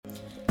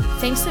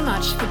Thanks so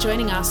much for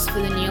joining us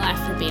for the New Life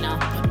Rabina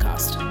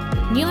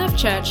podcast. New Life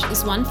Church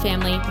is one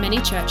family, many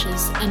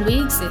churches, and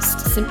we exist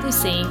to simply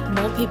see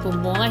more people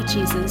more like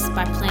Jesus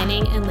by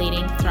planning and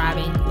leading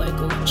thriving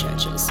local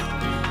churches.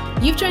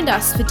 You've joined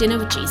us for Dinner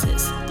with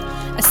Jesus,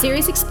 a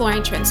series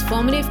exploring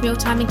transformative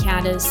mealtime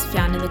encounters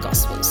found in the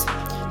Gospels.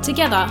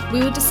 Together, we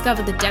will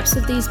discover the depths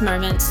of these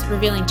moments,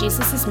 revealing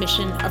Jesus'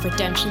 mission of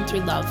redemption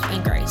through love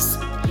and grace.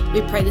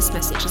 We pray this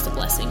message is a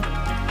blessing.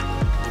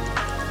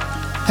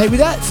 Hey,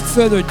 without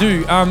further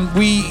ado,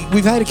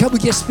 we've had a couple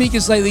of guest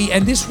speakers lately,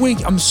 and this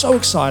week I'm so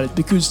excited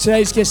because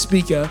today's guest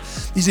speaker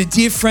is a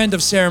dear friend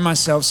of Sarah and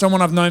myself,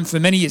 someone I've known for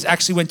many years.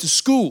 Actually went to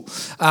school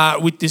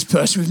with this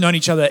person. We've known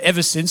each other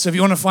ever since. So if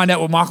you want to find out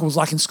what Michael was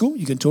like in school,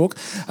 you can talk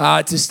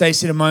to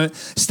Stacey in a moment.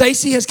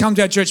 Stacey has come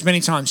to our church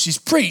many times. She's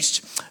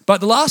preached,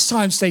 but the last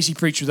time Stacey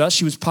preached with us,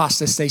 she was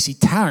Pastor Stacey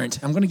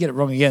Tarrant. I'm going to get it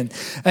wrong again.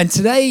 And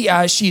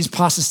today she is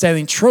Pastor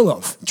Stacey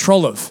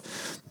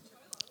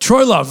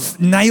Trolove,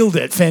 nailed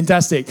it,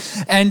 fantastic.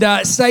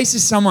 And Stacey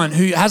is someone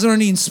who hasn't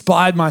only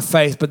inspired my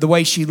faith, but the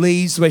way she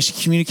leads, the way she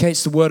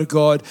communicates the word of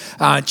God,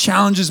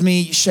 challenges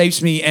me,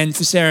 shapes me, and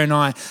for Sarah and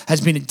I,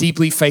 has been a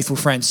deeply faithful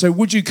friend. So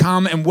would you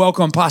come and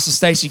welcome Pastor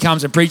Stacey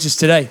comes and preaches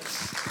today.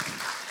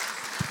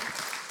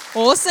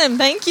 Awesome,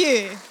 thank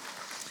you.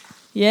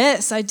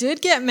 Yes, I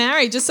did get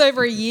married just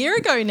over a year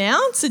ago now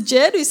to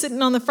Jed, who's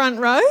sitting on the front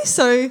row.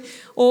 So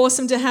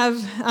awesome to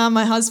have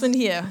my husband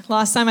here.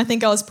 Last time I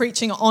think I was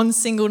preaching on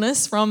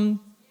singleness from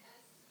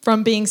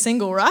being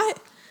single, right?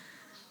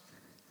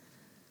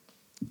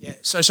 Yeah,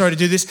 so sorry to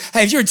do this.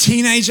 Hey, if you're a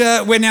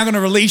teenager, we're now going to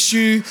release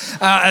you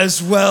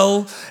as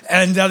well.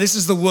 And this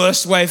is the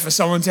worst way for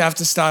someone to have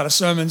to start a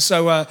sermon.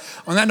 So on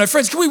that note,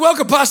 friends, can we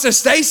welcome Pastor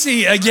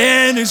Stacey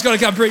again, who's going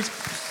to come preach?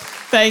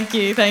 Thank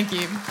you.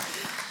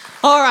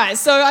 All right,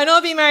 so I know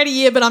I've been married a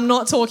year, but I'm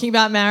not talking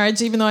about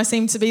marriage, even though I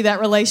seem to be that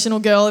relational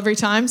girl every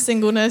time.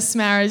 Singleness,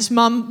 marriage,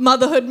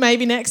 motherhood,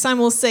 maybe next time,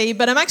 we'll see.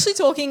 But I'm actually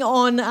talking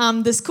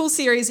on this cool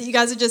series that you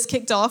guys have just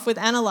kicked off with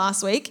Anna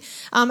last week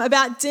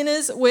about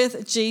dinners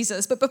with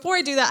Jesus. But before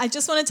I do that, I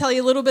just want to tell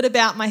you a little bit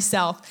about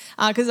myself,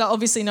 because I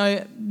obviously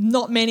know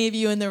not many of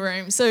you in the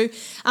room. So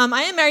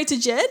I am married to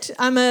Jed.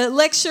 I'm a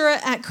lecturer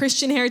at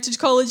Christian Heritage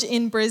College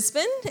in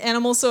Brisbane, and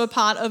I'm also a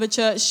part of a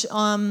church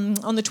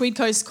on the Tweed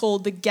Coast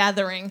called The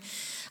Gathering.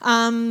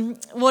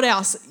 What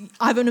else?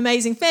 I have an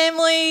amazing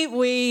family.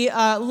 We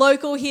are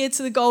local here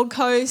to the Gold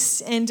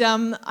Coast, and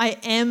I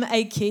am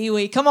a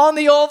Kiwi. Come on,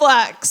 the All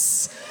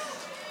Blacks.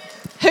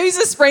 Who's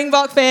a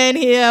Springbok fan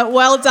here?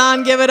 Well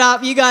done, give it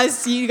up. You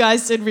guys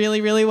did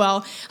really, really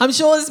well. I'm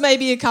sure there's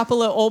maybe a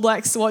couple of All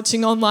Blacks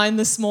watching online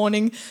this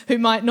morning who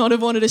might not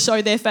have wanted to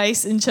show their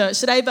face in church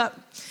today, but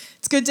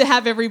it's good to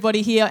have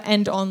everybody here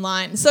and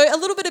online. So a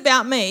little bit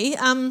about me.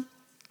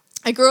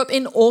 I grew up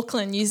in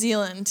Auckland, New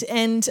Zealand,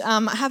 and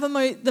I have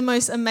the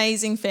most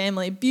amazing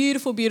family,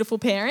 beautiful, beautiful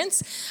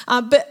parents,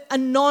 but a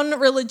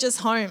non-religious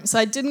home. So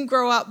I didn't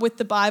grow up with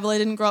the Bible. I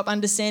didn't grow up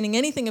understanding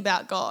anything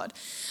about God.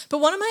 But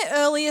one of my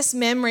earliest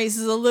memories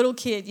as a little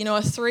kid,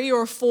 a 3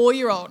 or a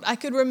 4-year-old, I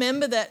could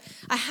remember that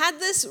I had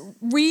this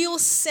real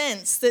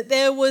sense that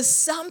there was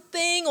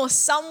something or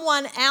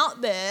someone out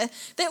there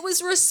that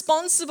was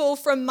responsible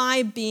for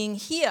my being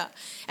here.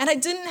 And I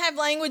didn't have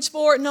language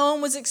for it. No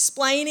one was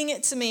explaining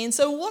it to me. And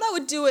so what I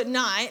would do at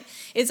night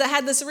is I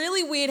had this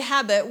really weird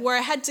habit where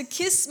I had to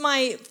kiss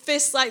my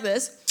fist like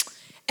this,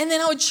 and then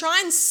I would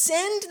try and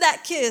send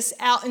that kiss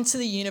out into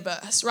the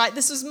universe, right?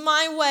 This was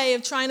my way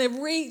of trying to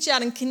reach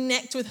out and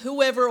connect with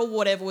whoever or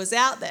whatever was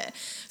out there.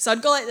 So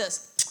I'd go like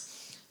this.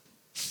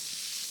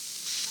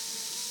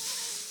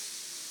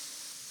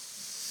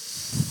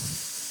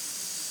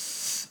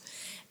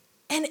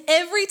 And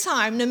every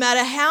time, no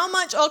matter how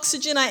much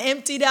oxygen I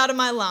emptied out of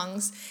my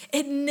lungs,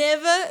 it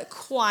never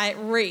quite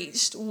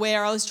reached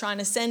where I was trying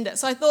to send it.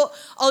 So I thought,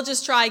 I'll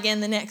just try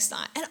again the next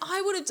time. And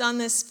I would have done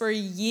this for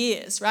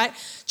years, right?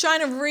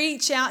 Trying to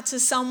reach out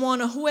to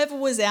someone or whoever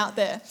was out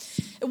there.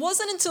 It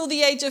wasn't until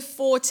the age of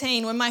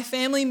 14 when my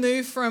family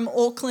moved from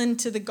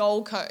Auckland to the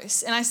Gold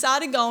Coast, and I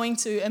started going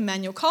to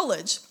Emmanuel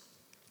College.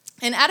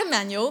 And at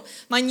Emmanuel,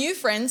 my new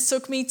friends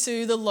took me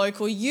to the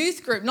local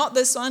youth group. Not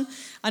this one.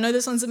 I know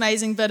this one's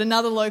amazing, but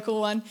another local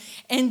one.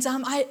 And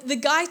the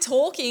guy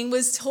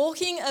was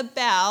talking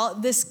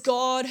about this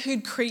God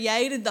who'd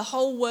created the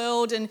whole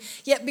world, and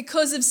yet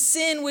because of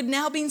sin, we'd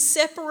now been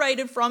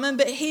separated from him,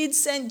 but he'd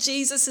sent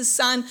Jesus, his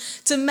son,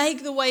 to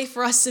make the way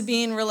for us to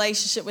be in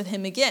relationship with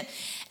him again.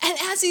 And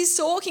as he's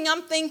talking,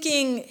 I'm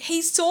thinking,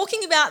 he's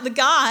talking about the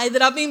guy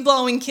that I've been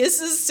blowing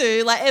kisses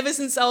to, like ever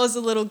since I was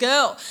a little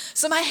girl.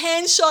 So my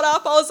hand shot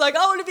up. I was like,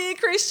 I want to be a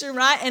Christian,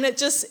 right? And it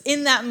just,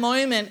 in that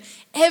moment,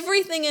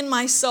 everything in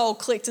my soul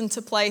clicked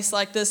into place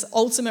like this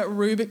ultimate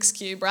Rubik's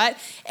Cube, right?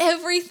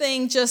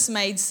 Everything just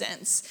made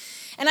sense.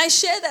 And I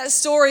share that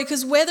story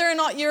because whether or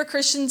not you're a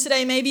Christian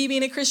today, maybe you've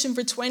been a Christian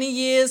for 20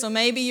 years, or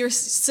maybe you're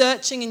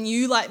searching and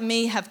you, like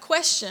me, have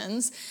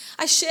questions,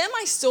 I share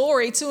my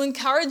story to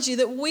encourage you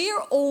that we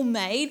are all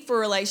made for a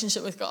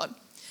relationship with God.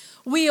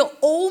 We are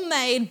all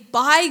made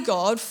by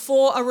God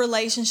for a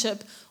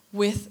relationship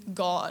with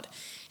God.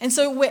 And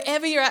so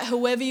wherever you're at,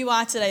 whoever you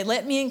are today,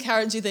 let me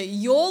encourage you that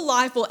your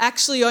life will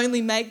actually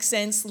only make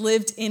sense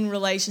lived in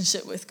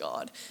relationship with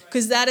God,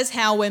 because that is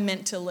how we're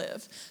meant to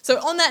live. So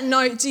on that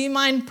note, do you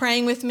mind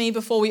praying with me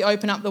before we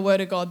open up the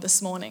Word of God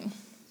this morning?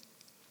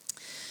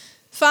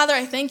 Father,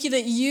 I thank you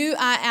that you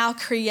are our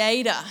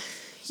creator.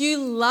 You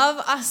love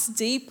us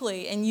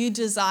deeply and you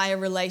desire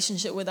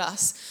relationship with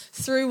us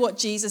through what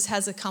Jesus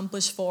has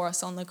accomplished for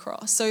us on the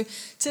cross. So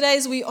today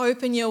as we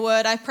open your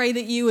word, I pray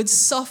that you would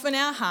soften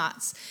our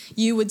hearts,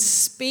 you would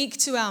speak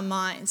to our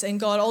minds, and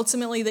God,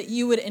 ultimately that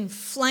you would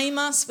inflame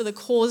us for the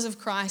cause of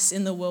Christ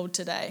in the world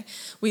today.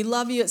 We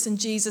love you. It's in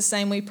Jesus'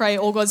 name we pray.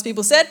 All God's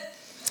people said,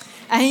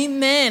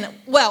 amen.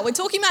 Well, we're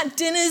talking about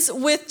dinners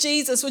with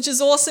Jesus, which is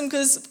awesome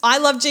because I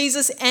love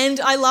Jesus and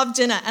I love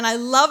dinner. And I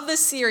love this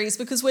series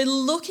because we're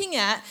looking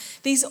at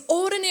these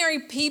ordinary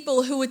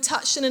people who were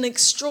touched in an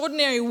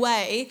extraordinary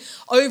way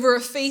over a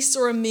feast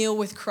or a meal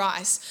with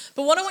Christ.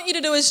 But what I want you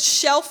to do is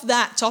shelf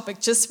that topic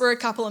just for a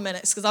couple of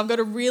minutes because I've got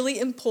a really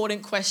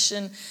important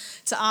question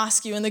to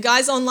ask you. And the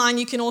guys online,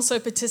 you can also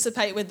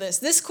participate with this.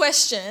 This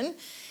question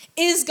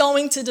is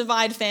going to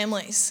divide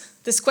families.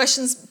 This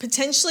question's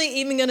potentially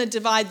even going to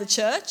divide the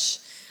church.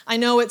 I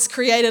know it's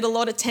created a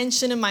lot of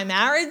tension in my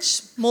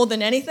marriage, more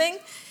than anything.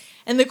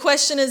 And the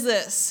question is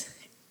this: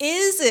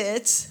 is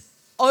it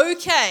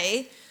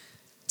okay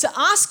to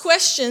ask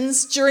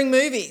questions during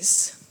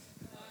movies?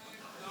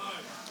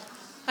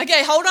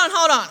 Okay, hold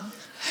on.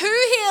 Who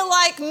here,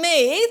 like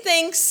me,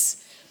 thinks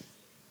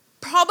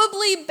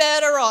probably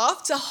better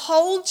off to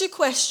hold your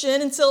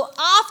question until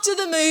after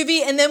the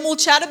movie and then we'll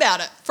chat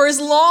about it for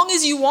as long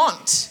as you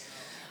want?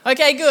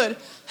 Okay, good.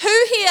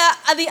 Who here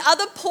are the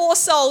other poor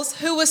souls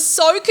who were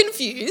so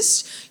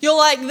confused? You're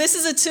like, this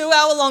is a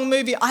 2-hour-long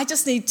movie. I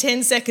just need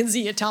 10 seconds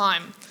of your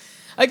time.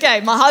 Okay,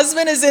 my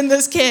husband is in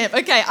this camp.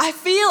 Okay, I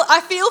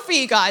feel for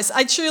you guys.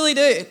 I truly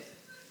do.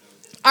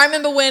 I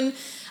remember when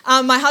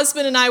my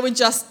husband and I were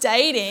just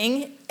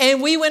dating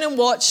and we went and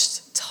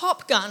watched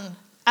Top Gun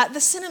at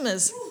the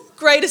cinemas.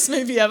 Greatest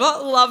movie ever.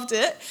 Loved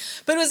it.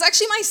 But it was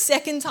actually my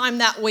second time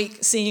that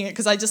week seeing it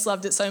because I just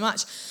loved it so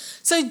much.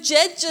 So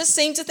Jed just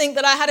seemed to think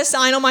that I had a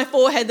sign on my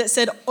forehead that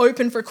said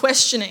open for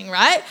questioning,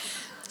 right?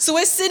 So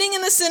we're sitting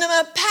in the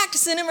cinema, packed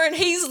cinema, and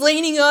he's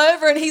leaning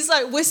over and he's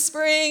like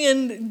whispering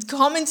and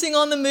commenting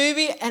on the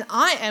movie.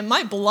 And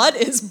my blood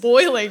is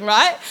boiling,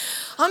 right?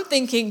 I'm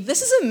thinking,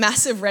 this is a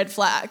massive red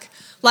flag.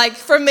 Like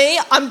for me,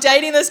 I'm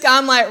dating this guy,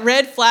 I'm like,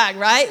 red flag,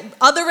 right?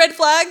 Other red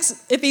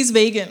flags, if he's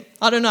vegan.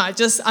 I don't know,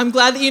 I'm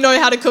glad that you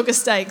know how to cook a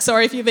steak.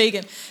 Sorry if you're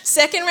vegan.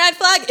 Second red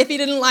flag, if he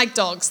didn't like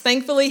dogs.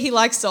 Thankfully, he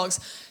likes dogs.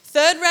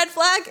 Third red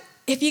flag,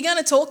 if you're going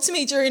to talk to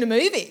me during a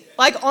movie.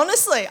 Like,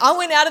 honestly, I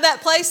went out of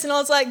that place and I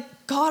was like,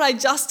 God, I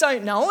just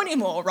don't know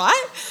anymore,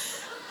 right?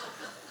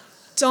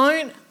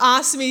 Don't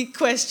ask me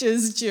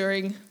questions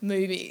during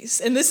movies.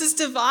 And this has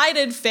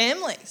divided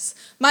families.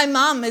 My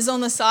mum is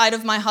on the side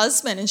of my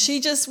husband and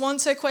she just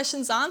wants her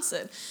questions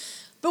answered.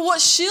 But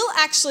what she'll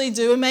actually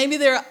do, and maybe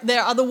there are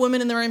other women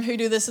in the room who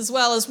do this as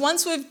well, is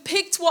once we've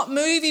picked what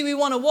movie we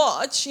want to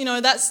watch,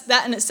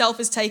 that in itself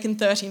has taken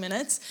 30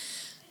 minutes.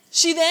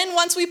 She then,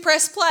 once we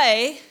press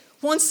play,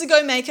 wants to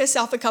go make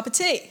herself a cup of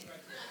tea.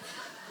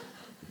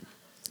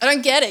 I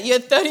don't get it. You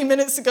had 30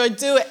 minutes to go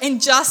do it.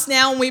 And just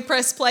now when we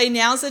press play,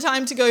 now's the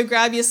time to go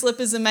grab your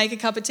slippers and make a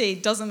cup of tea.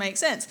 Doesn't make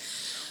sense.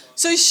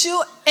 So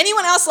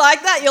anyone else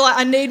like that? You're like,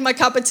 I need my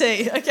cup of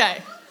tea. Okay,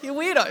 you're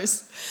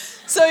weirdos.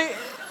 So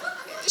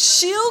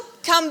she'll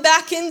come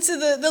back into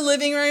the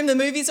living room. The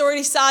movie's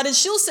already started.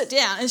 She'll sit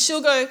down and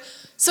she'll go,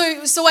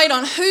 so wait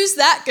on, who's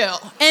that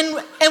girl? And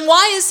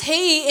why is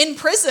he in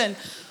prison?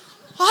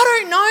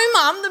 I don't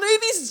know, Mum. The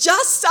movie's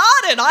just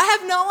started. I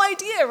have no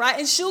idea, right?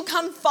 And she'll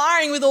come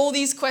firing with all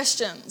these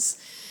questions.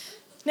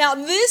 Now,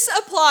 this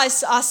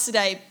applies to us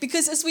today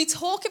because as we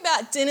talk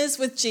about dinners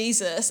with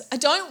Jesus, I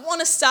don't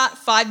want to start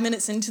 5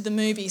 minutes into the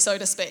movie, so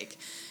to speak.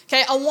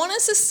 Okay, I want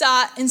us to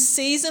start in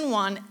season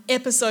 1,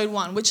 episode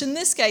 1, which in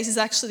this case is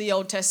actually the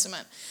Old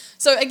Testament.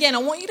 So again, I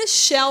want you to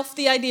shelf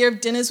the idea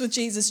of dinners with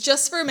Jesus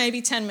just for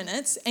maybe 10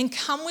 minutes and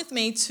come with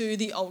me to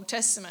the Old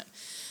Testament.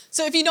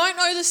 So if you don't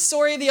know the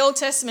story of the Old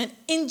Testament,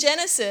 in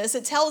Genesis,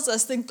 it tells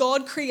us that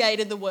God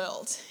created the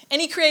world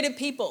and he created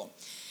people.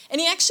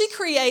 And he actually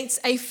creates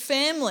a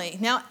family.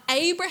 Now,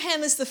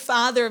 Abraham is the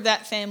father of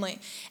that family.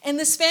 And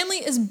this family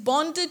is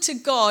bonded to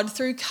God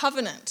through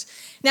covenant.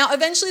 Now,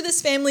 eventually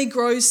this family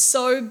grows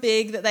so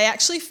big that they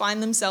actually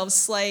find themselves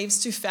slaves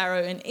to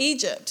Pharaoh in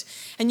Egypt.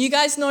 And you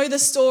guys know the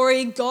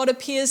story. God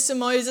appears to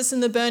Moses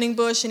in the burning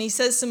bush and he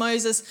says to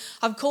Moses,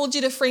 I've called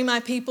you to free my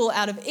people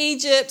out of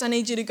Egypt. I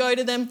need you to go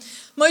to them.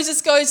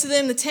 Moses goes to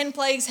them. The 10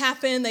 plagues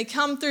happen. They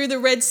come through the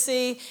Red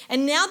Sea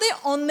and now they're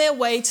on their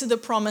way to the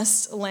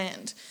promised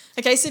land.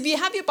 Okay, so if you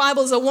have your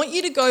Bibles, I want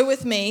you to go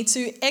with me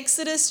to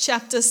Exodus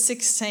chapter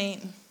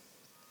 16.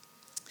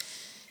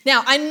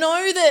 Now, I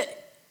know that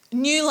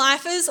new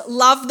lifers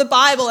love the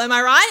Bible. Am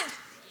I right?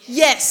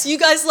 Yes, you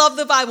guys love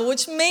the Bible,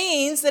 which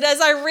means that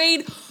as I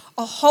read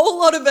a whole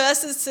lot of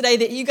verses today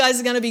that you guys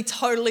are going to be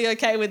totally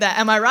okay with that.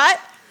 Am I right?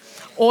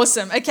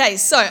 Awesome. Okay,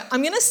 so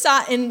I'm going to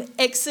start in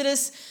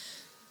Exodus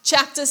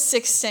chapter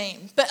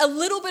 16. But a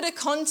little bit of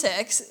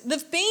context,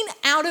 they've been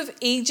out of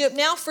Egypt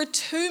now for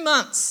 2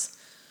 months.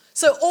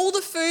 So all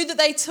the food that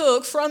they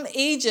took from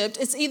Egypt,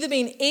 it's either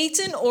been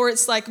eaten or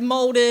it's like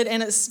molded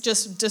and it's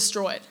just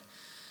destroyed.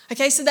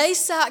 Okay, so they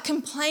start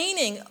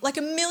complaining, like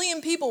 1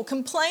 million people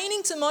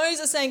complaining to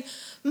Moses saying,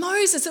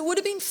 Moses, it would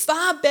have been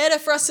far better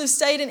for us to have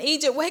stayed in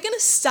Egypt. We're going to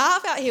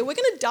starve out here. We're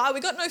going to die.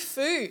 We've got no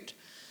food.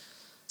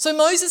 So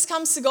Moses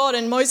comes to God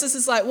and Moses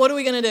is like, what are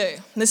we going to do?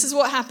 And this is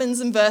what happens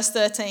in verse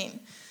 13. It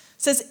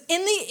says,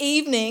 in the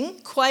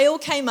evening, quail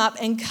came up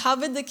and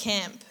covered the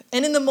camp.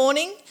 And in the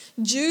morning,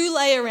 dew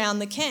lay around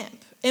the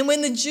camp. And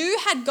when the dew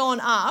had gone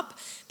up,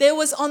 there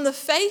was on the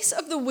face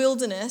of the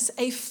wilderness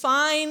a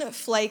fine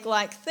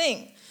flake-like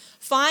thing,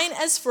 fine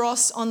as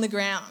frost on the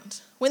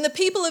ground. When the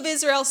people of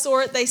Israel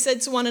saw it, they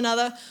said to one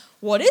another,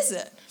 what is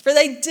it? For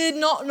they did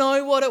not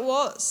know what it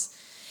was.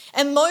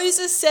 And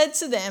Moses said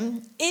to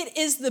them, it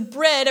is the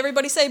bread,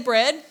 everybody say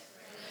bread.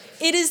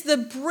 It is the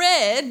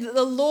bread that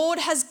the Lord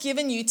has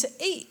given you to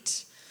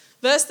eat.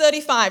 Verse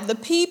 35, the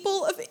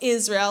people of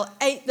Israel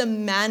ate the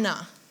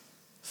manna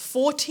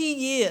 40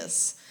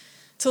 years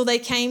till they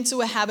came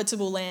to a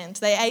habitable land.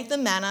 They ate the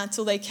manna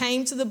till they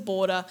came to the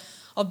border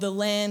of the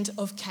land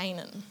of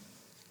Canaan.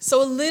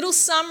 So a little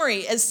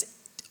summary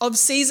of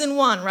season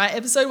 1, right?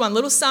 Episode 1,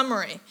 little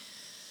summary.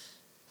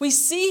 We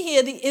see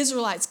here the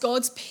Israelites,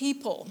 God's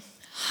people,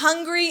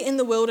 hungry in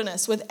the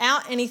wilderness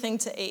without anything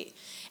to eat.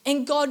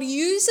 And God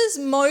uses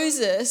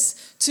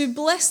Moses to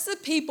bless the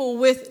people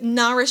with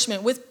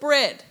nourishment, with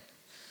bread,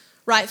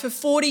 right, for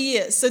 40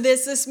 years. So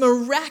there's this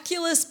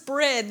miraculous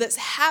bread that's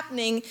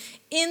happening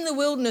in the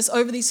wilderness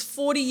over these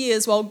 40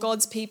 years while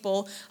God's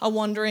people are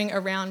wandering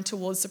around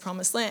towards the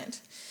promised land.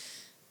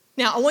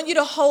 Now, I want you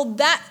to hold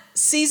that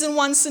season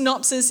 1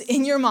 synopsis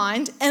in your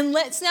mind, and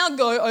let's now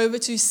go over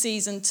to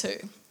season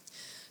 2.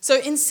 So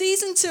in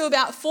season 2,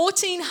 about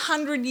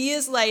 1,400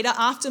 years later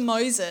after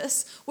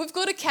Moses, we've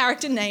got a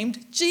character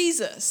named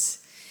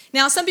Jesus.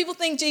 Now, some people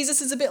think Jesus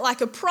is a bit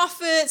like a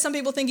prophet. Some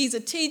people think he's a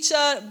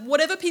teacher.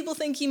 Whatever people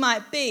think he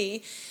might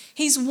be,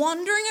 he's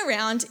wandering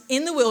around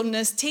in the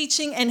wilderness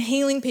teaching and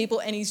healing people,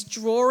 and he's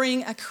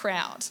drawing a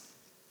crowd.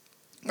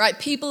 Right?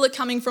 People are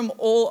coming from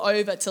all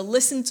over to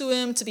listen to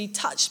him, to be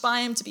touched by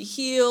him, to be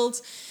healed.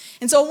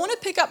 And so I want to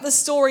pick up the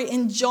story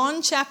in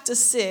John chapter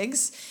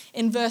 6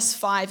 in verse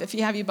 5, if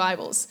you have your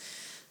Bibles.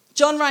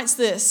 John writes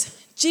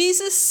this,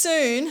 Jesus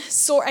soon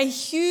saw a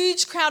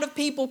huge crowd of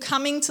people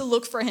coming to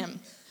look for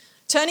him.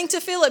 Turning to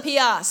Philip, he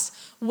asked,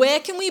 where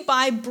can we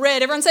buy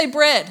bread? Everyone say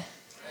bread.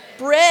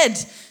 Bread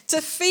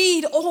to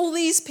feed all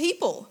these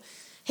people.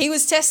 He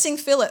was testing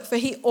Philip, for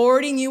he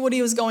already knew what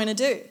he was going to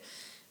do.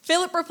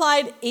 Philip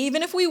replied,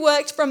 even if we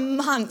worked for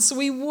months,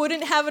 we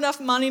wouldn't have enough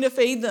money to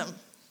feed them.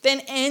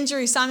 Then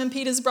Andrew, Simon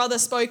Peter's brother,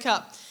 spoke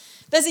up.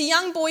 There's a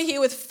young boy here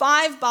with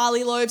 5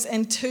 barley loaves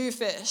and 2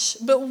 fish.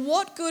 But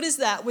what good is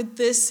that with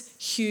this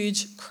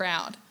huge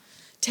crowd?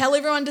 Tell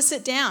everyone to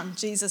sit down,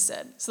 Jesus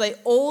said. So they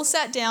all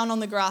sat down on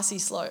the grassy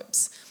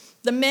slopes.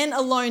 The men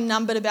alone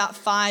numbered about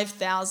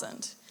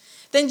 5,000.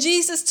 Then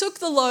Jesus took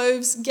the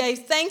loaves,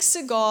 gave thanks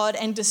to God,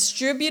 and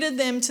distributed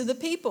them to the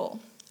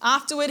people.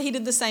 Afterward, he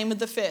did the same with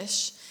the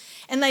fish.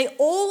 And they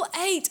all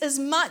ate as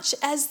much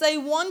as they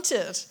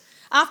wanted.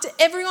 After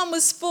everyone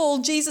was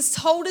full, Jesus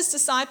told his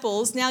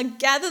disciples, now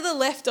gather the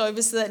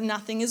leftovers so that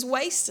nothing is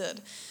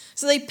wasted.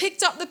 So they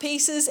picked up the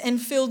pieces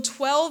and filled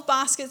 12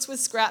 baskets with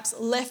scraps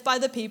left by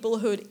the people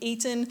who had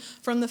eaten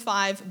from the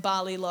 5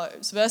 barley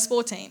loaves. Verse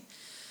 14.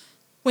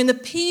 When the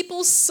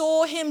people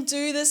saw him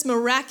do this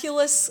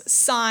miraculous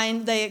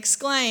sign, they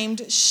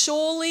exclaimed,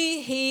 surely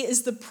he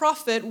is the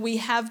prophet we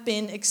have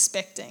been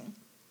expecting.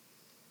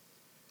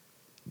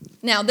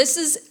 Now, this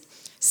is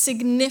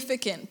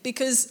significant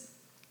because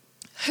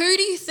who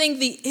do you think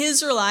the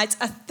Israelites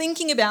are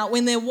thinking about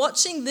when they're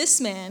watching this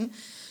man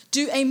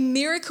do a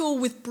miracle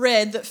with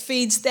bread that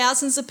feeds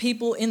thousands of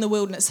people in the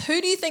wilderness?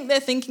 Who do you think they're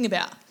thinking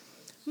about?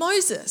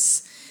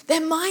 Moses.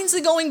 Their minds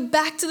are going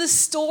back to the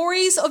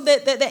stories of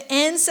that their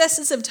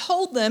ancestors have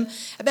told them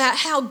about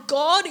how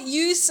God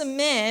used a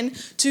man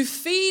to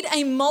feed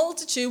a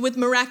multitude with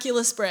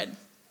miraculous bread.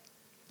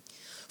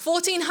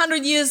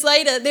 1,400 years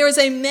later, there is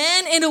a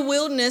man in a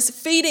wilderness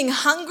feeding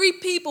hungry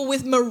people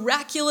with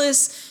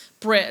miraculous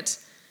bread.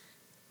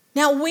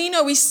 Now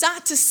we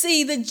start to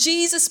see that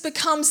Jesus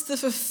becomes the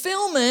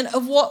fulfillment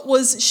of what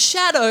was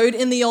shadowed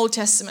in the Old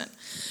Testament.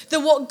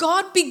 That what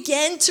God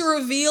began to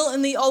reveal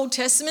in the Old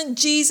Testament,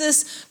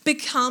 Jesus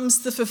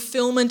becomes the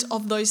fulfillment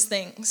of those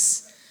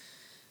things.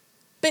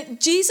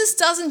 But Jesus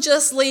doesn't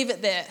just leave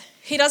it there.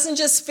 He doesn't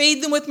just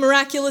feed them with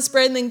miraculous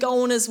bread and then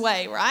go on his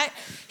way, right?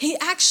 He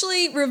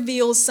actually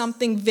reveals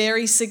something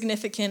very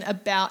significant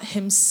about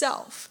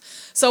himself.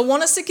 So I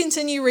want us to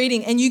continue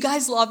reading, and you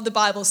guys love the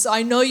Bible, so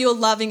I know you're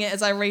loving it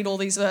as I read all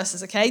these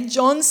verses, okay?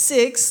 John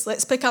 6,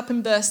 let's pick up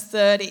in verse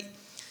 30.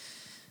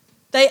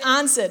 They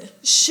answered,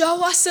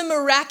 show us a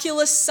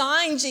miraculous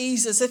sign,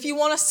 Jesus, if you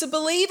want us to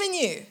believe in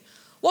you.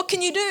 What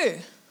can you do?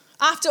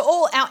 After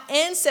all, our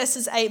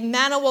ancestors ate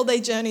manna while they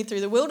journeyed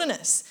through the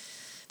wilderness.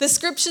 The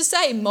scriptures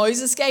say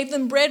Moses gave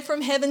them bread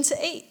from heaven to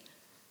eat.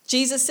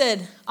 Jesus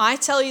said, I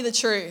tell you the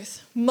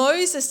truth.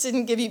 Moses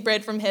didn't give you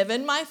bread from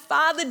heaven. My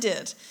Father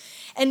did.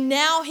 And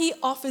now he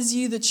offers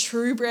you the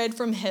true bread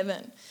from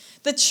heaven.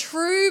 The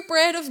true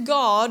bread of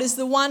God is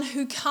the one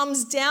who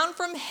comes down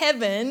from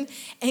heaven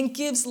and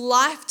gives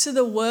life to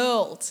the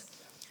world.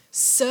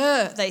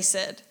 Sir, they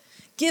said,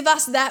 give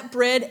us that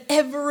bread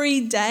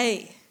every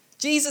day.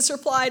 Jesus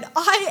replied,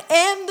 I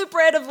am the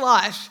bread of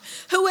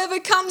life.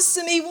 Whoever comes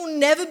to me will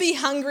never be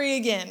hungry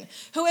again.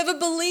 Whoever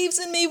believes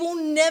in me will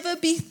never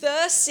be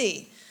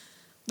thirsty.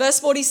 Verse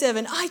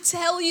 47, I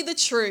tell you the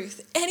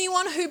truth.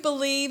 Anyone who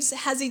believes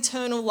has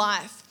eternal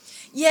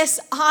life.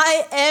 Yes,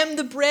 I am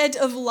the bread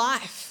of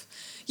life.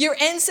 Your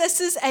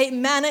ancestors ate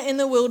manna in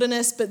the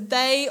wilderness, but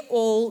they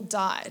all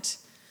died.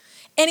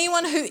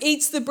 Anyone who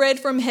eats the bread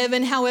from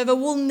heaven, however,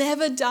 will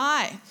never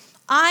die.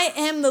 I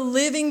am the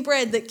living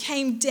bread that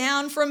came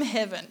down from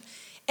heaven.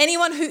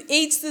 Anyone who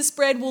eats this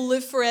bread will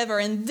live forever.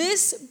 And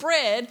this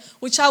bread,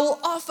 which I will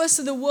offer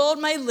so the world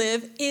may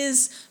live,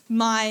 is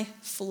my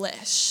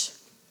flesh.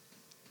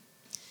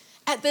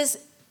 At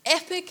this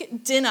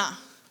epic dinner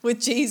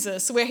with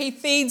Jesus, where he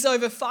feeds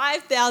over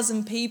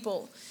 5,000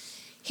 people,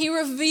 he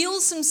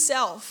reveals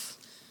himself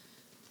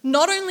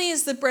not only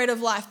as the bread of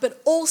life,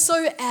 but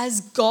also as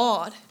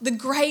God, the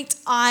great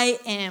I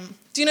am.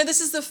 Do you know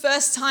this is the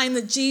first time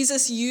that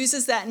Jesus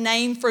uses that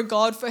name for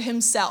God for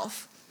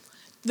himself?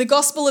 The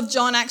Gospel of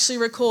John actually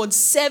records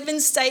 7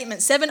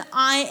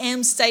 I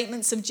am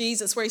statements of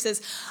Jesus where he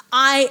says,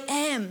 I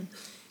am.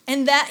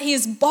 And that he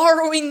is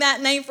borrowing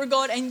that name for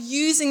God and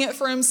using it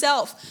for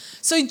himself.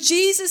 So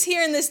Jesus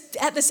here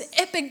at this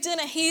epic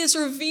dinner, he is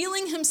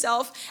revealing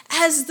himself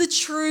as the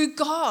true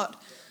God,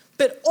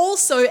 but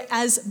also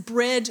as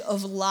bread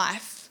of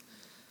life.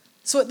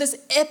 So at this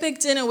epic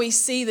dinner, we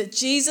see that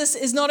Jesus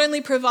is not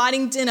only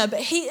providing dinner, but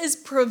he is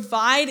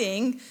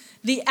providing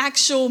the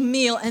actual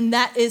meal, and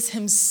that is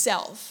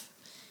himself.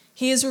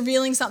 He is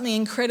revealing something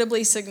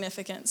incredibly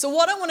significant. So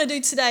what I want to do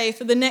today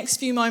for the next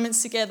few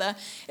moments together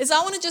is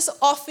I want to just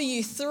offer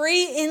you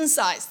 3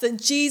 insights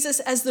that Jesus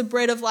as the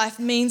bread of life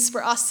means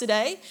for us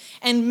today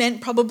and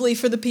meant probably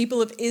for the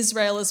people of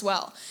Israel as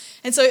well.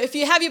 And so if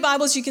you have your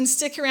Bibles, you can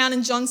stick around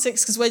in John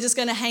 6 because we're just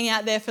going to hang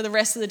out there for the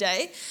rest of the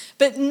day.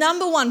 But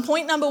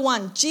point number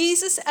one,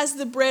 Jesus as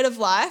the bread of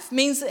life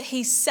means that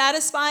he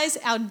satisfies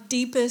our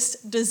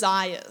deepest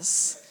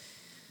desires.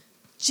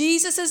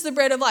 Jesus as the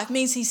bread of life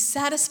means he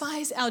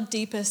satisfies our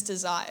deepest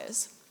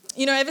desires.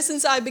 You know, ever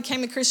since I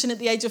became a Christian at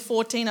the age of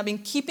 14, I've been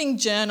keeping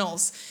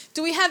journals.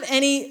 Do we have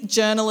any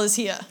journalers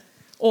here?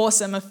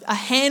 Awesome, a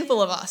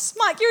handful of us.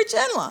 Mike, you're a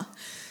journaler.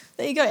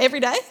 There you go,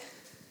 every day?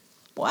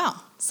 Wow,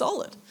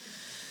 solid.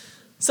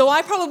 So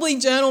I probably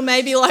journal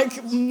maybe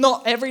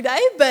not every day,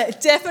 but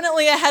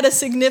definitely I had a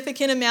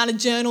significant amount of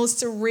journals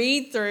to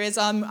read through as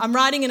I'm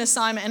writing an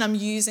assignment and I'm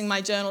using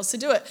my journals to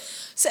do it.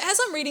 So as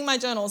I'm reading my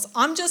journals,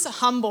 I'm just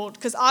humbled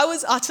because I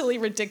was utterly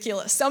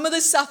ridiculous. Some of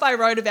the stuff I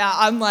wrote about,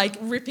 I'm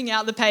ripping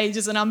out the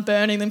pages and I'm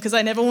burning them because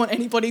I never want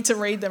anybody to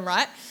read them,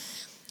 right?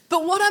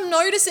 But what I'm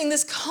noticing,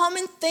 this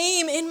common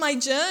theme in my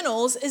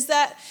journals is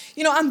that,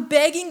 I'm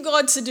begging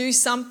God to do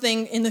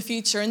something in the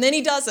future and then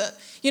he does it.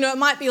 It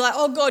might be like,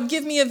 oh God,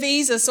 give me a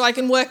visa so I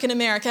can work in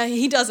America.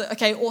 He does it.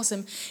 Okay,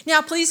 awesome.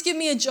 Now, please give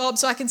me a job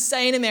so I can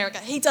stay in America.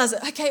 He does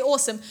it. Okay,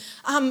 awesome.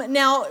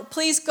 Now,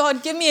 please,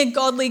 God, give me a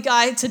godly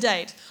guy to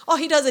date. Oh,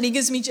 he does it. He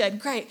gives me Jed.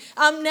 Great.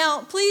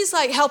 Now, please,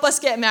 help us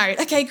get married.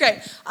 Okay, great.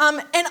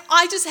 And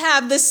I just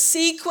have this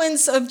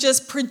sequence of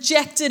just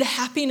projected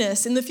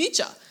happiness in the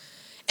future.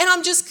 And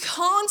I'm just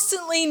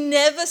constantly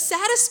never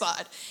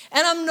satisfied.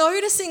 And I'm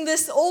noticing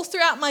this all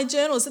throughout my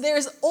journals. There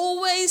is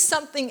always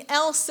something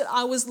else that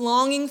I was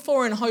longing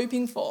for and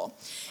hoping for.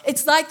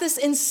 It's like this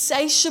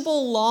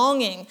insatiable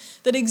longing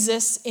that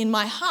exists in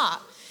my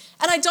heart.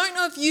 And I don't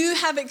know if you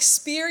have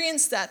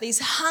experienced that, these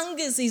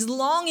hungers, these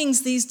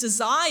longings, these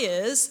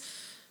desires,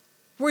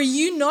 where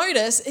you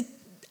notice,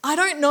 I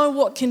don't know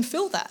what can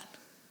fill that.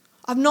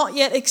 I've not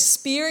yet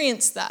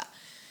experienced that.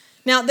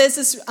 Now, there's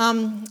this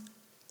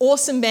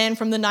awesome band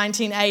from the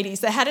 1980s.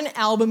 They had an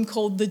album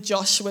called The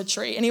Joshua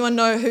Tree. Anyone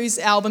know whose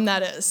album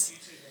that is?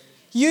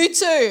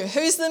 U2.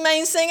 Who's the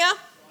main singer?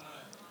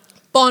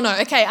 Bono.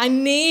 Okay, I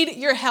need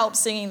your help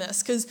singing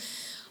this because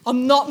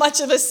I'm not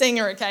much of a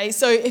singer, okay?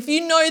 So if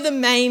you know the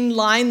main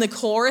line, the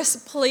chorus,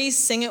 please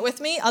sing it with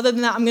me. Other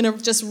than that, I'm going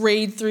to just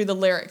read through the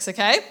lyrics,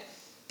 okay?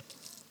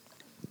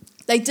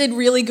 They did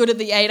really good at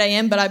the 8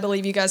 a.m., but I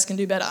believe you guys can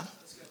do better.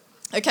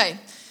 Okay.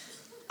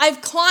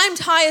 I've climbed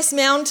highest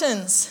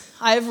mountains.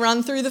 I have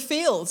run through the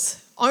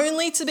fields,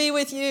 only to be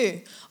with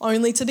you,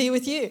 only to be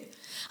with you.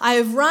 I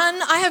have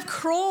run, I have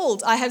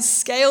crawled, I have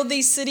scaled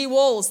these city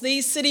walls,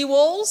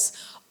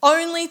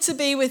 only to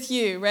be with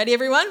you. Ready,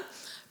 everyone?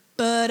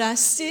 But I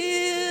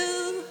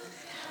still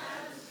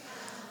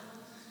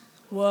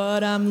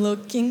what I'm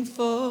looking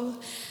for.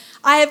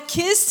 I have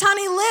kissed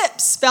honey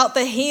lips, felt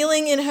the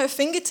healing in her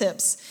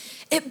fingertips.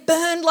 It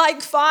burned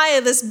like fire,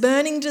 this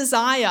burning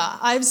desire.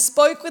 I've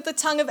spoke with the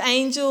tongue of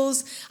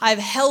angels. I've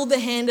held the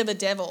hand of a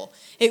devil.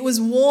 It was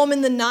warm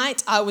in the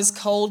night. I was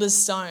cold as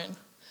stone.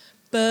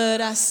 But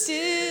I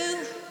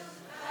still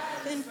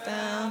haven't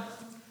found.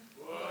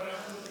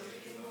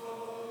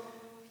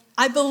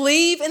 I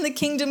believe in the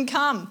kingdom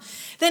come.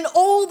 Then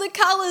all the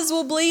colors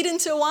will bleed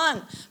into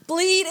one.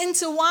 Bleed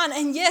into one.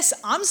 And yes,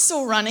 I'm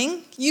still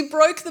running. You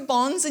broke the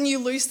bonds and you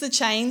loosed the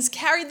chains,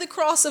 carried the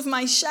cross of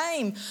my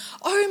shame.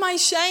 Oh, my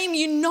shame,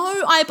 you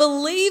know I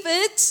believe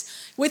it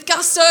with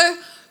gusto,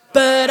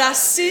 but I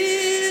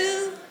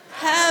still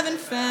haven't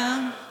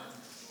found.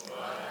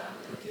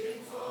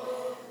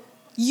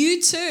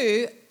 You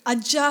too are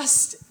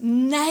just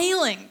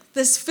nailing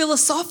this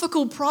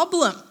philosophical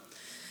problem.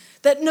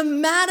 That no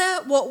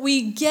matter what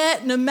we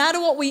get, no matter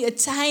what we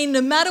attain,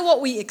 no matter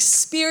what we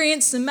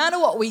experience, no matter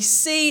what we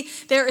see,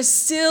 there is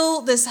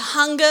still this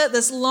hunger,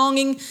 this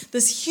longing,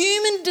 this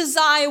human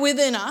desire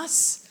within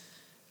us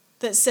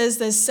that says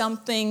there's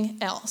something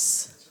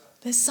else.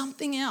 There's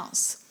something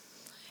else.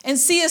 And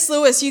C.S.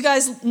 Lewis, you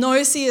guys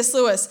know C.S.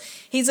 Lewis.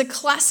 He's a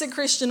classic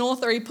Christian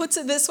author. He puts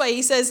it this way.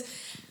 He says,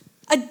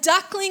 a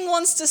duckling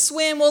wants to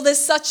swim, well, there's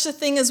such a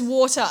thing as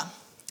water.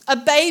 A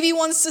baby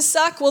wants to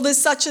suck, well, there's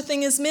such a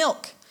thing as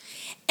milk.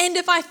 And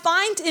if I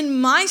find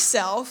in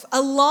myself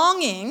a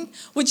longing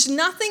which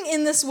nothing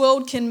in this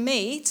world can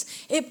meet,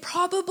 it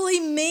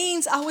probably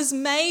means I was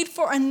made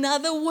for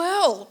another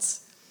world.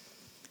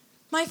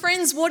 My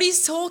friends, what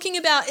he's talking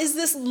about is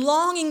this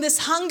longing, this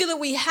hunger that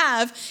we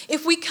have.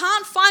 If we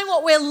can't find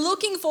what we're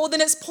looking for,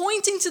 then it's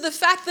pointing to the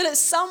fact that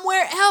it's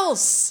somewhere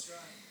else.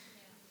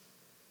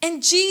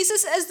 And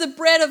Jesus as the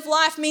bread of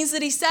life means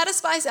that he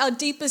satisfies our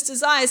deepest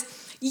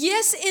desires.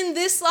 Yes, in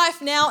this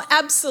life now,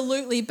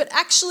 absolutely, but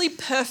actually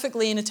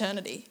perfectly in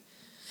eternity.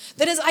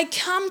 That as I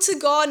come to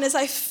God and as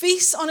I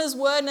feast on his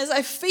word and as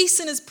I feast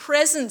in his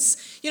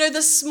presence,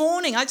 this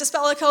morning I just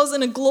felt like I was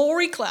in a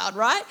glory cloud,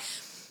 right?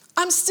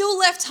 I'm still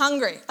left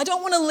hungry. I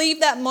don't want to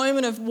leave that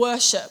moment of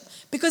worship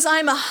because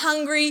I'm a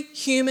hungry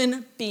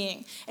human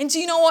being. And do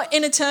you know what?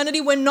 In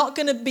eternity, we're not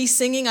going to be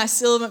singing, I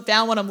still haven't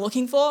found what I'm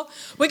looking for.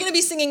 We're going to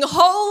be singing,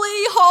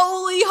 holy,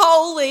 holy,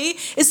 holy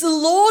is the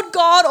Lord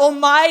God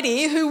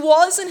Almighty who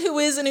was and who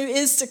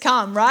is to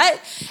come, right?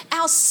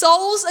 Our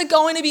souls are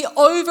going to be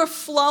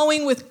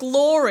overflowing with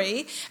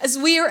glory as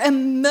we are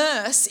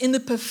immersed in the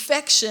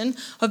perfection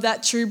of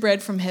that true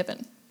bread from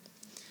heaven.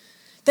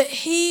 That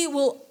he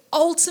will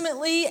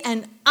ultimately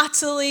and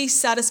utterly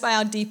satisfy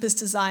our deepest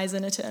desires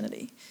in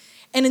eternity.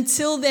 And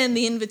until then,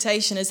 the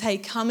invitation is, hey,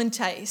 come and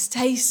taste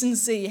and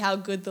see how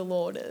good the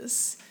Lord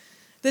is.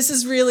 This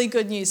is really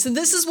good news. So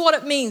this is what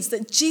it means,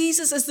 that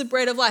Jesus as the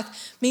bread of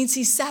life means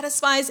he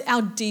satisfies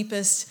our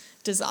deepest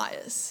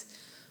desires.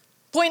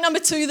 Point number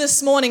 2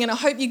 this morning, and I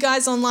hope you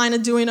guys online are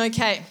doing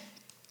okay.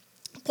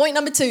 Point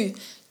number 2,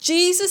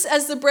 Jesus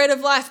as the bread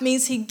of life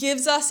means he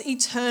gives us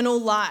eternal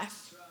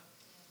life.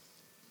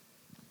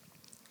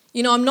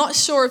 I'm not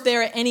sure if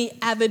there are any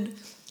avid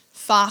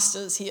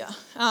fasters here.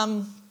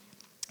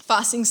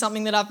 Fasting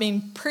something that I've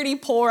been pretty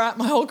poor at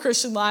my whole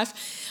Christian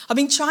life. I've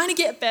been trying to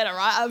get better,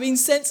 right? I've been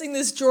sensing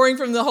this drawing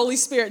from the Holy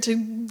Spirit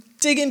to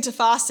dig into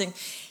fasting.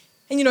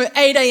 And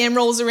 8 a.m.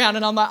 rolls around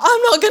and I'm like,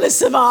 I'm not going to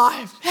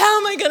survive. How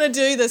am I going to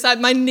do this?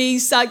 My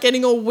knees start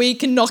getting all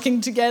weak and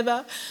knocking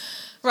together,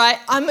 right?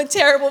 I'm a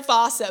terrible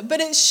faster. But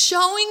it's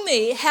showing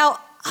me how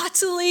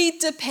utterly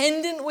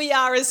dependent we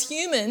are as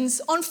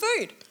humans on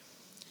food.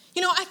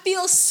 I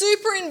feel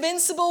super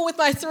invincible with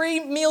my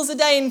 3 meals a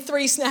day and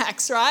 3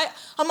 snacks, right?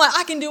 I'm like,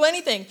 I can do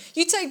anything.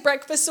 You take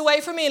breakfast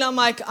away from me and I'm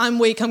like, I'm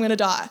weak, I'm going to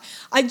die.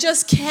 I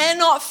just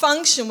cannot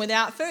function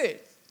without food.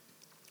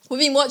 We've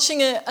been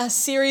watching a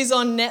series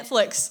on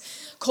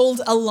Netflix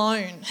called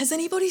Alone. Has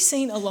anybody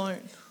seen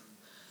Alone?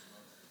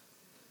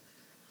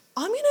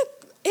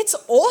 It's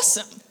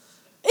awesome.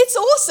 It's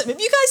awesome. If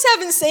you guys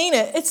haven't seen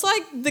it, it's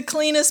like the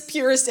cleanest,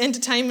 purest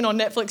entertainment on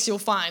Netflix you'll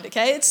find,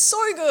 okay? It's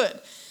so good.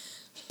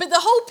 But the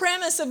whole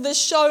premise of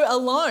this show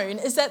Alone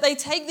is that they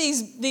take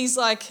these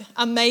like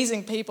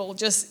amazing people,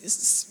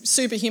 just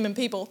superhuman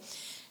people,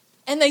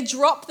 and they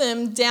drop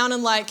them down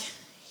in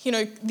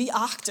the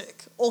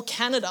Arctic or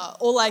Canada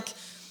or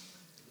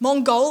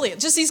Mongolia,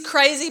 just these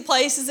crazy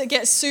places that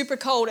get super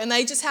cold and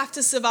they just have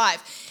to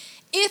survive.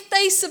 If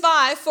they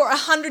survive for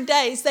 100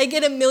 days, they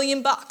get $1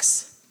 million.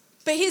 But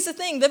here's the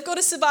thing, they've got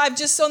to survive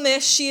just on their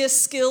sheer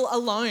skill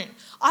alone.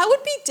 I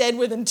would be dead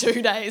within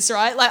 2 days,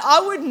 right? I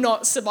would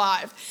not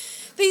survive.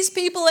 These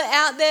people are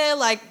out there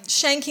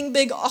shanking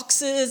big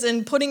oxes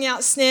and putting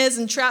out snares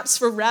and traps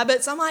for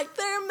rabbits. I'm like,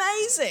 they're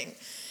amazing.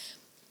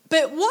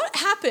 But what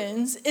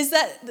happens is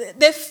that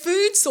their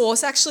food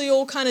source actually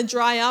all kind of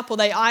dry up or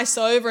they ice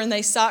over and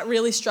they start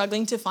really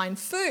struggling to find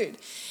food.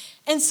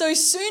 And so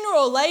sooner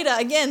or later,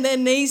 again, their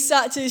knees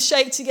start to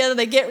shake together,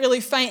 they get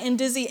really faint and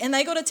dizzy, and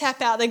they got to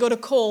tap out, they got to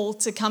call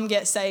to come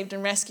get saved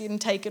and rescued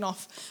and taken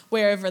off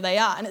wherever they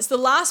are. And it's the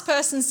last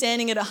person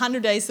standing at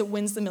 100 days that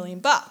wins the $1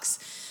 million.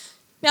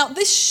 Now,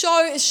 this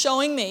show is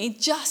showing me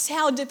just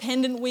how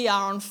dependent we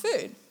are on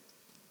food.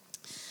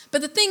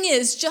 But the thing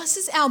is, just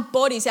as our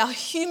bodies, our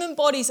human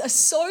bodies are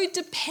so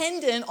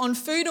dependent on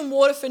food and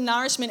water for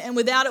nourishment, and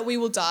without it we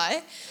will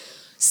die,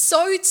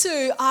 so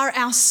too are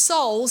our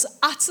souls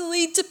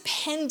utterly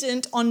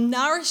dependent on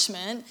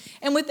nourishment,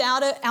 and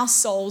without it our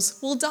souls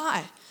will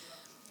die.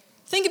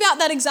 Think about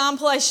that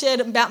example I shared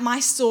about my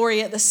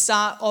story at the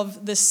start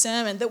of the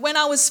sermon, that when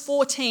I was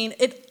 14,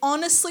 it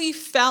honestly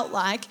felt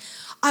like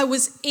I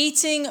was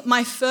eating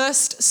my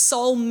first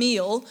soul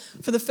meal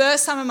for the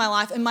first time in my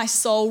life, and my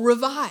soul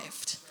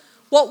revived.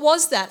 What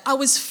was that? I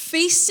was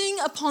feasting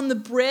upon the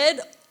bread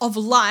of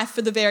life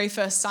for the very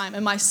first time,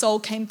 and my soul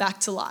came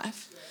back to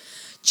life.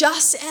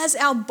 Just as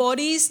our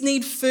bodies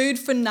need food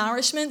for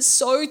nourishment,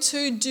 so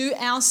too do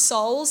our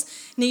souls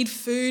need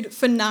food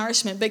for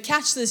nourishment. But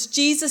catch this,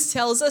 Jesus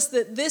tells us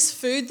that this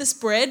food, this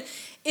bread,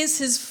 is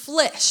his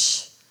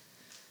flesh.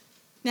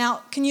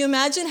 Now, can you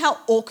imagine how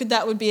awkward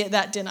that would be at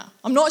that dinner?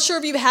 I'm not sure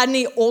if you've had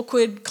any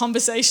awkward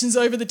conversations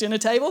over the dinner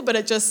table, but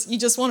you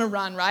just want to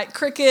run, right?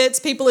 Crickets,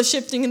 people are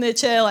shifting in their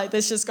chair, like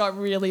this just got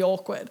really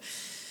awkward.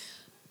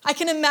 I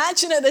can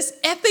imagine at this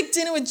epic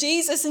dinner with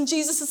Jesus, and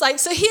Jesus is like,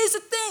 so here's the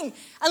thing,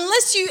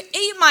 unless you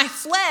eat my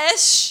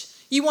flesh,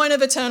 you won't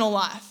have eternal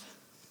life.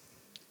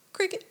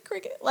 Cricket.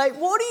 Like,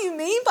 what do you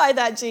mean by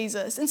that,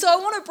 Jesus? And so I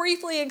want to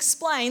briefly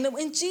explain that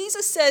when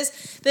Jesus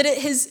says that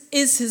it is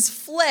his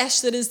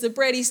flesh that is the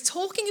bread, he's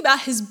talking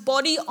about his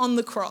body on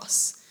the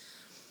cross.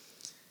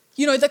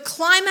 You know, the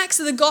climax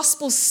of the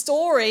gospel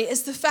story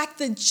is the fact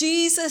that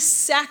Jesus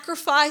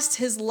sacrificed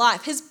his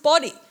life, his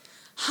body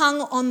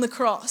hung on the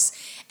cross.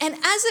 And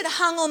as it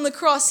hung on the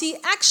cross, he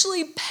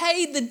actually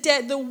paid the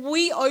debt that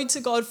we owed to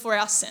God for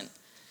our sin.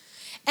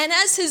 And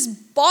as his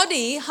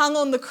body hung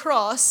on the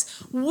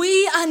cross,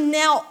 we are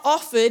now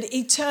offered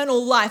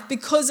eternal life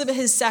because of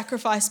his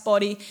sacrificed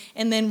body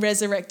and then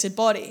resurrected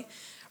body,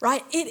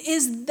 right? It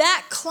is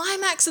that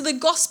climax of the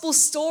gospel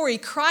story,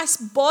 Christ's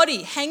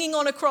body hanging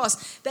on a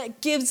cross, that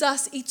gives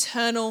us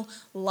eternal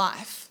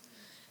life.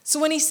 So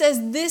when he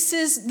says, this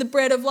is the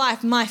bread of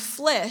life, my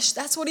flesh,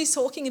 that's what he's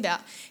talking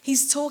about.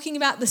 He's talking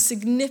about the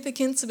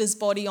significance of his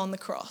body on the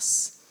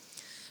cross.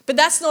 But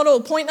that's not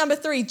all. Point number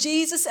 3,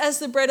 Jesus as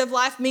the bread of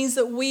life means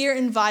that we are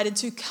invited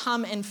to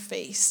come and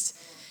feast.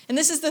 And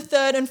this is the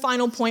third and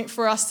final point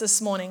for us this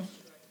morning.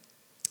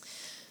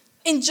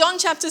 In John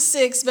chapter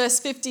 6, verse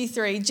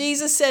 53,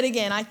 Jesus said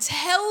again, I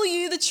tell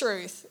you the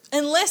truth,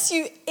 unless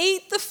you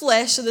eat the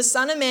flesh of the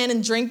Son of Man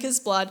and drink his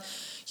blood,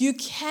 you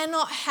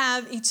cannot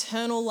have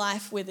eternal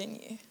life within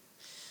you.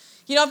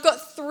 You know, I've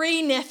got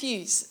 3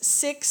 nephews,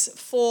 6,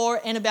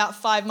 4, and about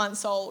 5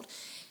 months old.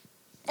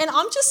 And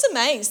I'm just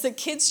amazed that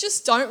kids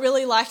just don't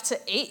really like to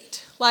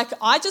eat. Like,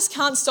 I just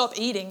can't stop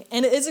eating.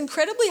 And it is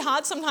incredibly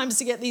hard sometimes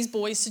to get these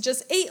boys to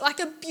just eat.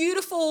 Like a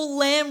beautiful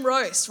lamb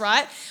roast,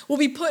 right, will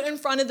be put in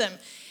front of them.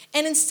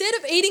 And instead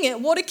of eating it,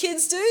 what do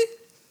kids do?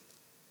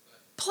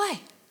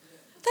 Play.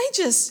 They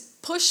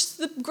just push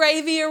the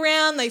gravy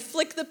around. They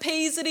flick the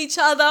peas at each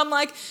other. I'm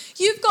like,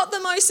 you've got the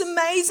most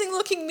amazing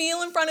looking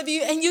meal in front of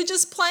you and you're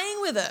just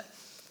playing with it.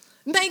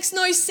 Makes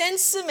no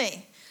sense to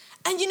me.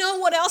 And you know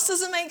what else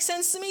doesn't make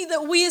sense to me?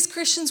 That we as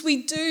Christians,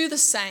 we do the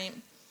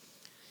same.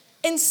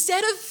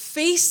 Instead of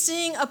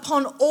feasting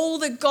upon all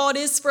that God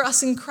is for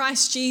us in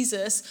Christ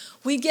Jesus,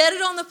 we get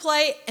it on the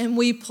plate and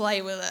we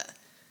play with it.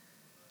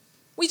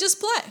 We just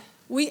play.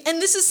 And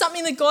this is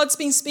something that God's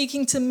been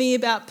speaking to me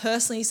about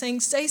personally. He's saying,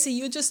 Stacey,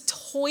 you're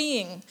just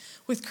toying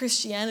with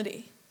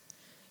Christianity.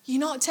 You're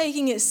not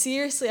taking it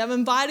seriously. I've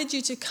invited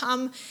you to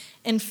come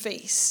and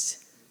feast.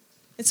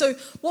 And so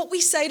what we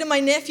say to my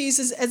nephews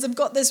is, as I've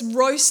got this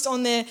roast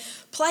on their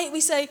plate,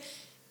 we say,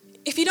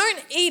 if you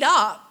don't eat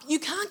up, you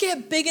can't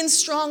get big and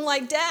strong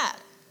like Dad.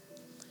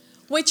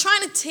 We're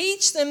trying to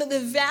teach them that the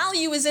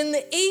value is in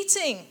the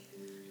eating,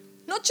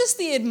 not just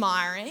the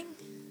admiring,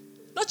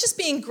 not just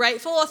being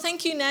grateful. Oh,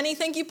 thank you, Nanny.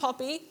 Thank you,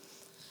 Poppy.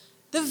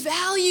 The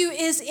value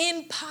is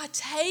in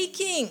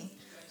partaking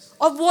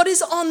of what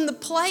is on the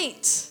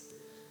plate.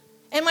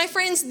 And my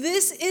friends,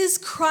 this is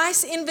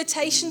Christ's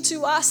invitation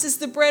to us as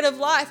the bread of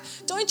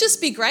life. Don't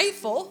just be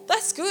grateful.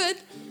 That's good.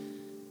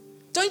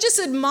 Don't just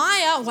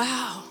admire,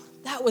 wow,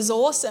 that was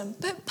awesome.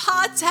 But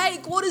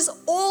partake. What is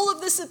all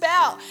of this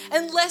about?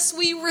 Unless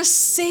we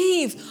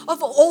receive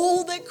of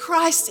all that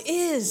Christ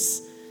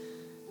is.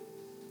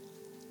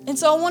 And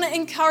so I want to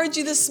encourage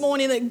you this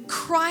morning that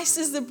Christ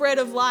is the bread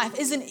of life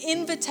is an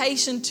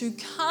invitation to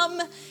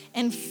come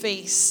and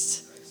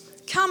feast.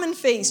 Come and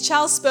feast.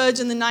 Charles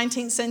Spurgeon, the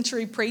 19th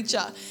century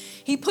preacher,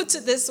 he puts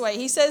it this way.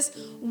 He says,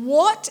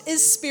 what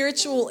is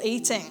spiritual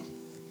eating?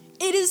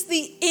 It is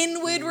the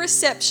inward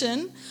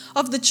reception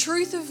of the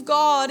truth of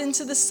God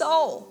into the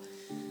soul.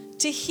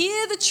 To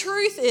hear the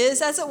truth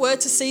is, as it were,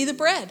 to see the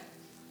bread.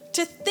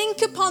 To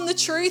think upon the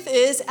truth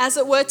is, as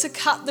it were, to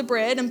cut the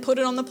bread and put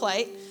it on the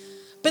plate.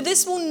 But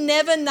this will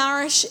never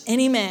nourish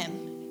any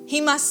man.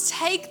 He must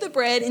take the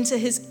bread into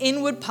his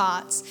inward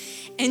parts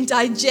and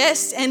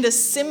digest and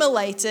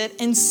assimilate it.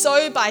 And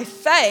so by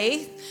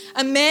faith,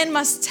 a man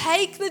must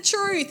take the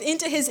truth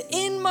into his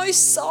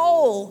inmost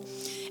soul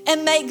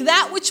and make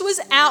that which was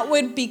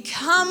outward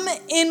become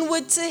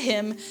inward to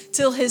him,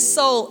 till his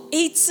soul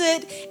eats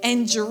it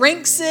and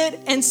drinks it,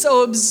 and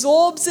so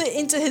absorbs it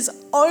into his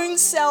own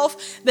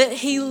self, that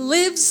he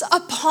lives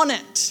upon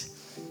it.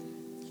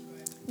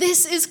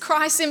 This is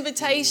Christ's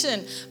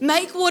invitation.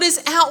 Make what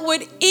is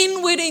outward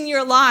inward in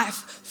your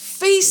life.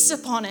 Feast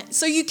upon it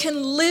so you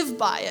can live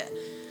by it.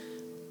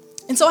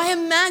 And so I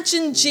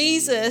imagine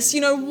Jesus,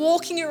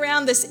 walking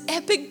around this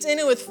epic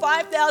dinner with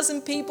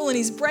 5,000 people, and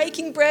he's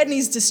breaking bread and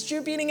he's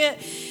distributing it.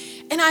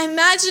 And I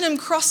imagine him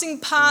crossing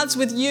paths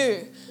with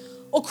you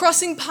or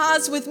crossing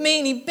paths with me,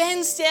 and he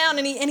bends down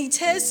and he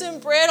tears some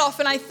bread off.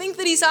 And I think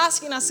that he's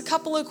asking us a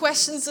couple of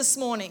questions this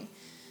morning.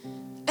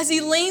 As he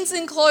leans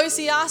in close,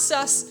 he asks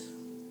us,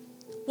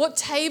 what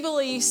table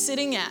are you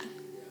sitting at?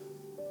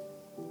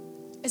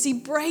 As he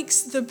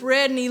breaks the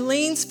bread and he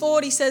leans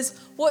forward, he says,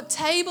 what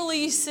table are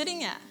you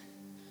sitting at?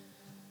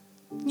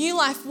 New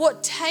Life,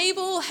 what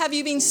table have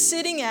you been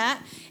sitting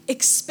at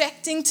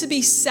expecting to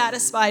be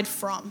satisfied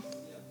from?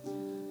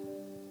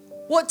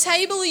 What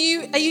table are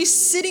you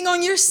sitting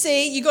on your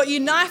seat? You got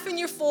your knife and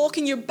your fork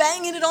and you're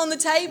banging it on the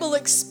table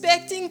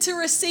expecting to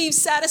receive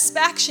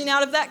satisfaction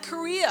out of that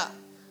career.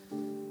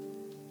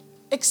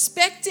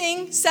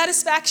 Expecting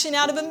satisfaction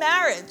out of a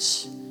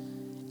marriage,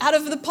 out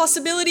of the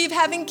possibility of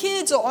having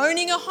kids or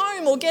owning a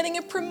home or getting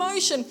a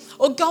promotion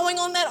or going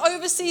on that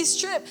overseas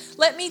trip.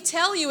 Let me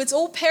tell you, it's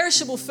all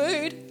perishable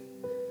food.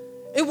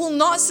 It will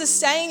not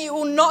sustain you. It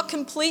will not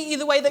complete you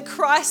the way that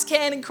Christ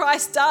can and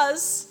Christ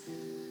does.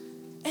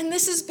 And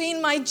this has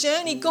been my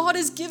journey. God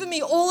has given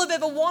me all I've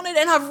ever wanted,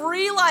 and I've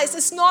realized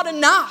it's not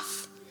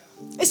enough.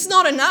 It's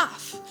not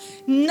enough.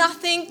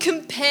 Nothing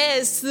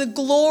compares to the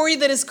glory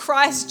that is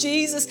Christ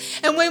Jesus.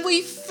 And when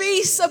we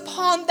feast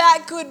upon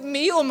that good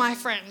meal, my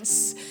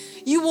friends,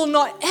 you will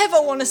not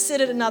ever want to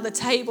sit at another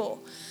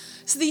table.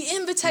 So the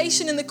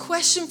invitation and the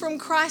question from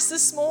Christ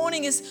this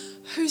morning is,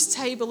 whose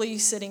table are you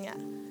sitting at?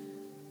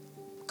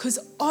 Because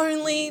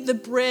only the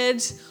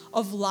bread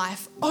of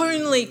life,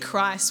 only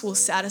Christ will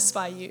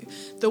satisfy you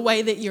the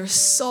way that your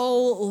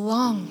soul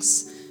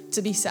longs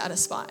to be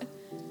satisfied.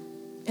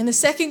 And the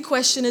second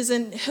question is,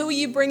 and who are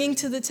you bringing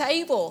to the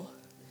table?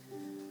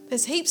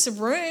 There's heaps of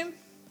room.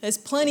 There's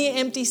plenty of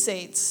empty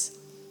seats.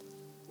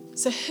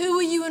 So who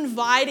are you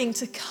inviting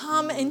to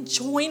come and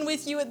join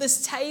with you at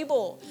this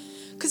table?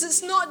 Because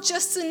it's not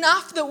just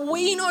enough that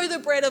we know the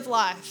bread of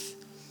life.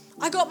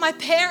 I got my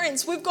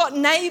parents, we've got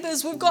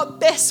neighbors, we've got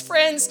best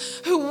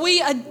friends who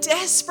we are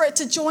desperate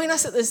to join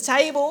us at this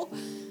table.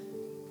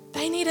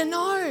 They need to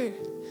know.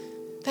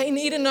 They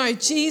need to know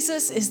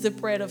Jesus is the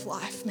bread of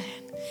life, man.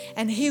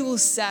 And he will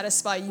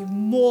satisfy you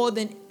more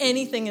than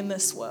anything in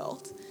this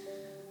world.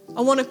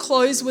 I want to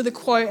close with a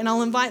quote, and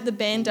I'll invite the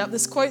band up.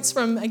 This quote's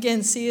from,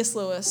 again, C.S.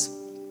 Lewis.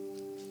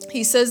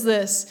 He says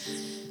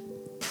this,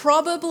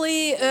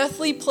 probably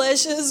earthly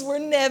pleasures were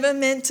never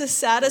meant to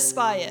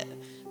satisfy it,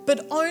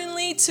 but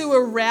only to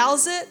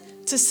arouse it,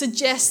 to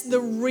suggest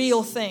the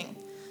real thing.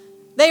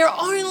 They are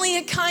only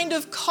a kind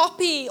of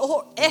copy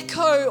or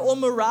echo or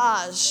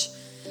mirage.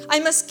 I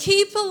must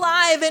keep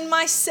alive in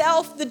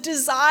myself the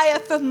desire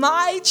for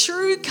my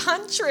true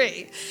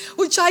country,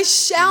 which I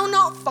shall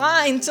not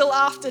find till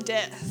after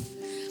death.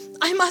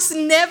 I must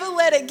never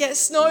let it get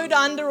snowed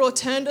under or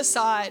turned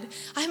aside.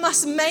 I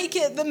must make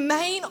it the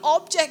main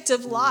object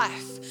of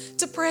life,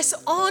 to press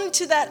on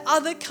to that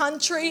other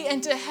country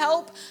and to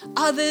help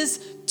others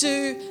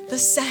do the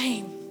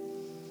same.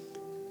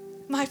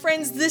 My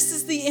friends, this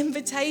is the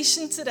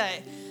invitation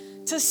today.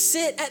 To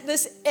sit at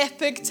this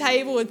epic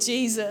table with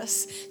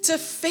Jesus, to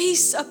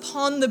feast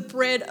upon the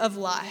bread of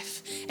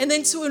life, and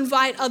then to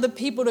invite other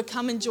people to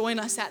come and join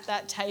us at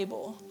that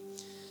table.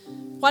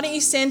 Why don't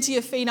you stand to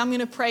your feet? I'm going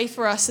to pray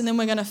for us, and then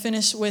we're going to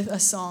finish with a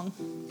song.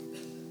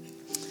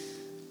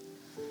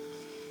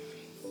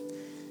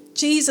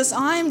 Jesus,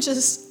 I'm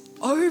just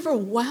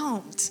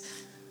overwhelmed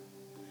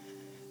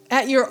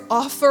at your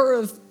offer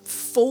of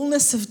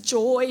fullness of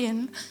joy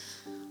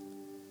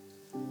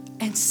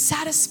and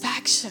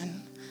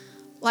satisfaction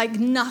like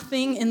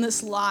nothing in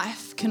this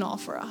life can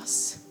offer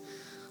us.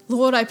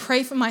 Lord, I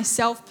pray for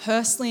myself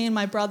personally and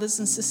my brothers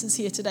and sisters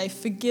here today.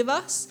 Forgive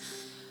us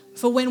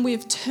for when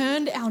we've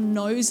turned our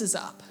noses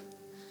up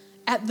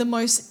at the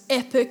most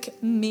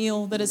epic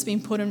meal that has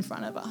been put in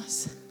front of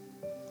us.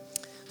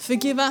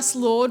 Forgive us,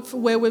 Lord, for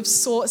where we've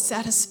sought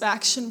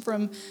satisfaction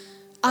from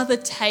other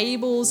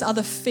tables,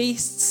 other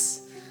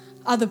feasts,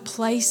 other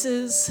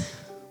places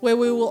where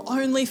we will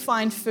only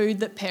find food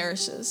that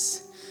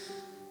perishes.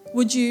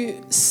 Would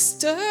you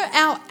stir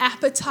our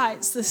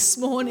appetites this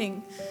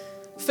morning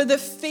for the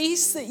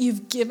feast that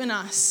you've given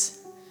us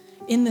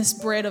in this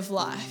bread of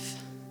life?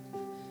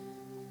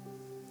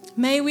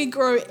 May we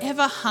grow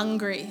ever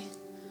hungry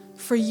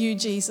for you,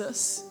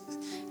 Jesus,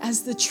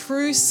 as the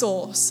true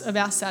source of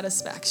our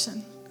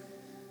satisfaction.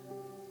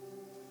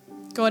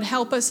 God,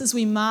 help us as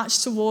we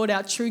march toward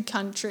our true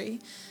country,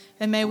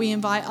 and may we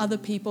invite other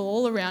people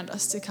all around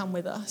us to come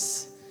with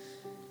us.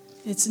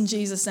 It's in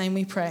Jesus' name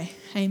we pray.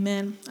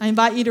 Amen. I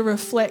invite you to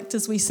reflect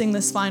as we sing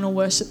this final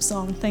worship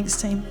song.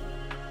 Thanks, team.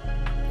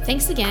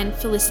 Thanks again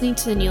for listening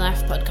to the New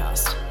Life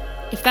podcast.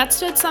 If that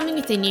stirred something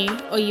within you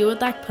or you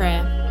would like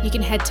prayer, you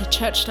can head to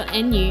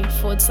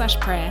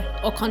church.nu/prayer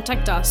or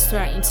contact us through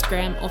our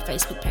Instagram or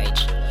Facebook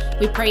page.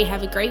 We pray you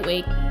have a great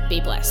week.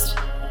 Be blessed.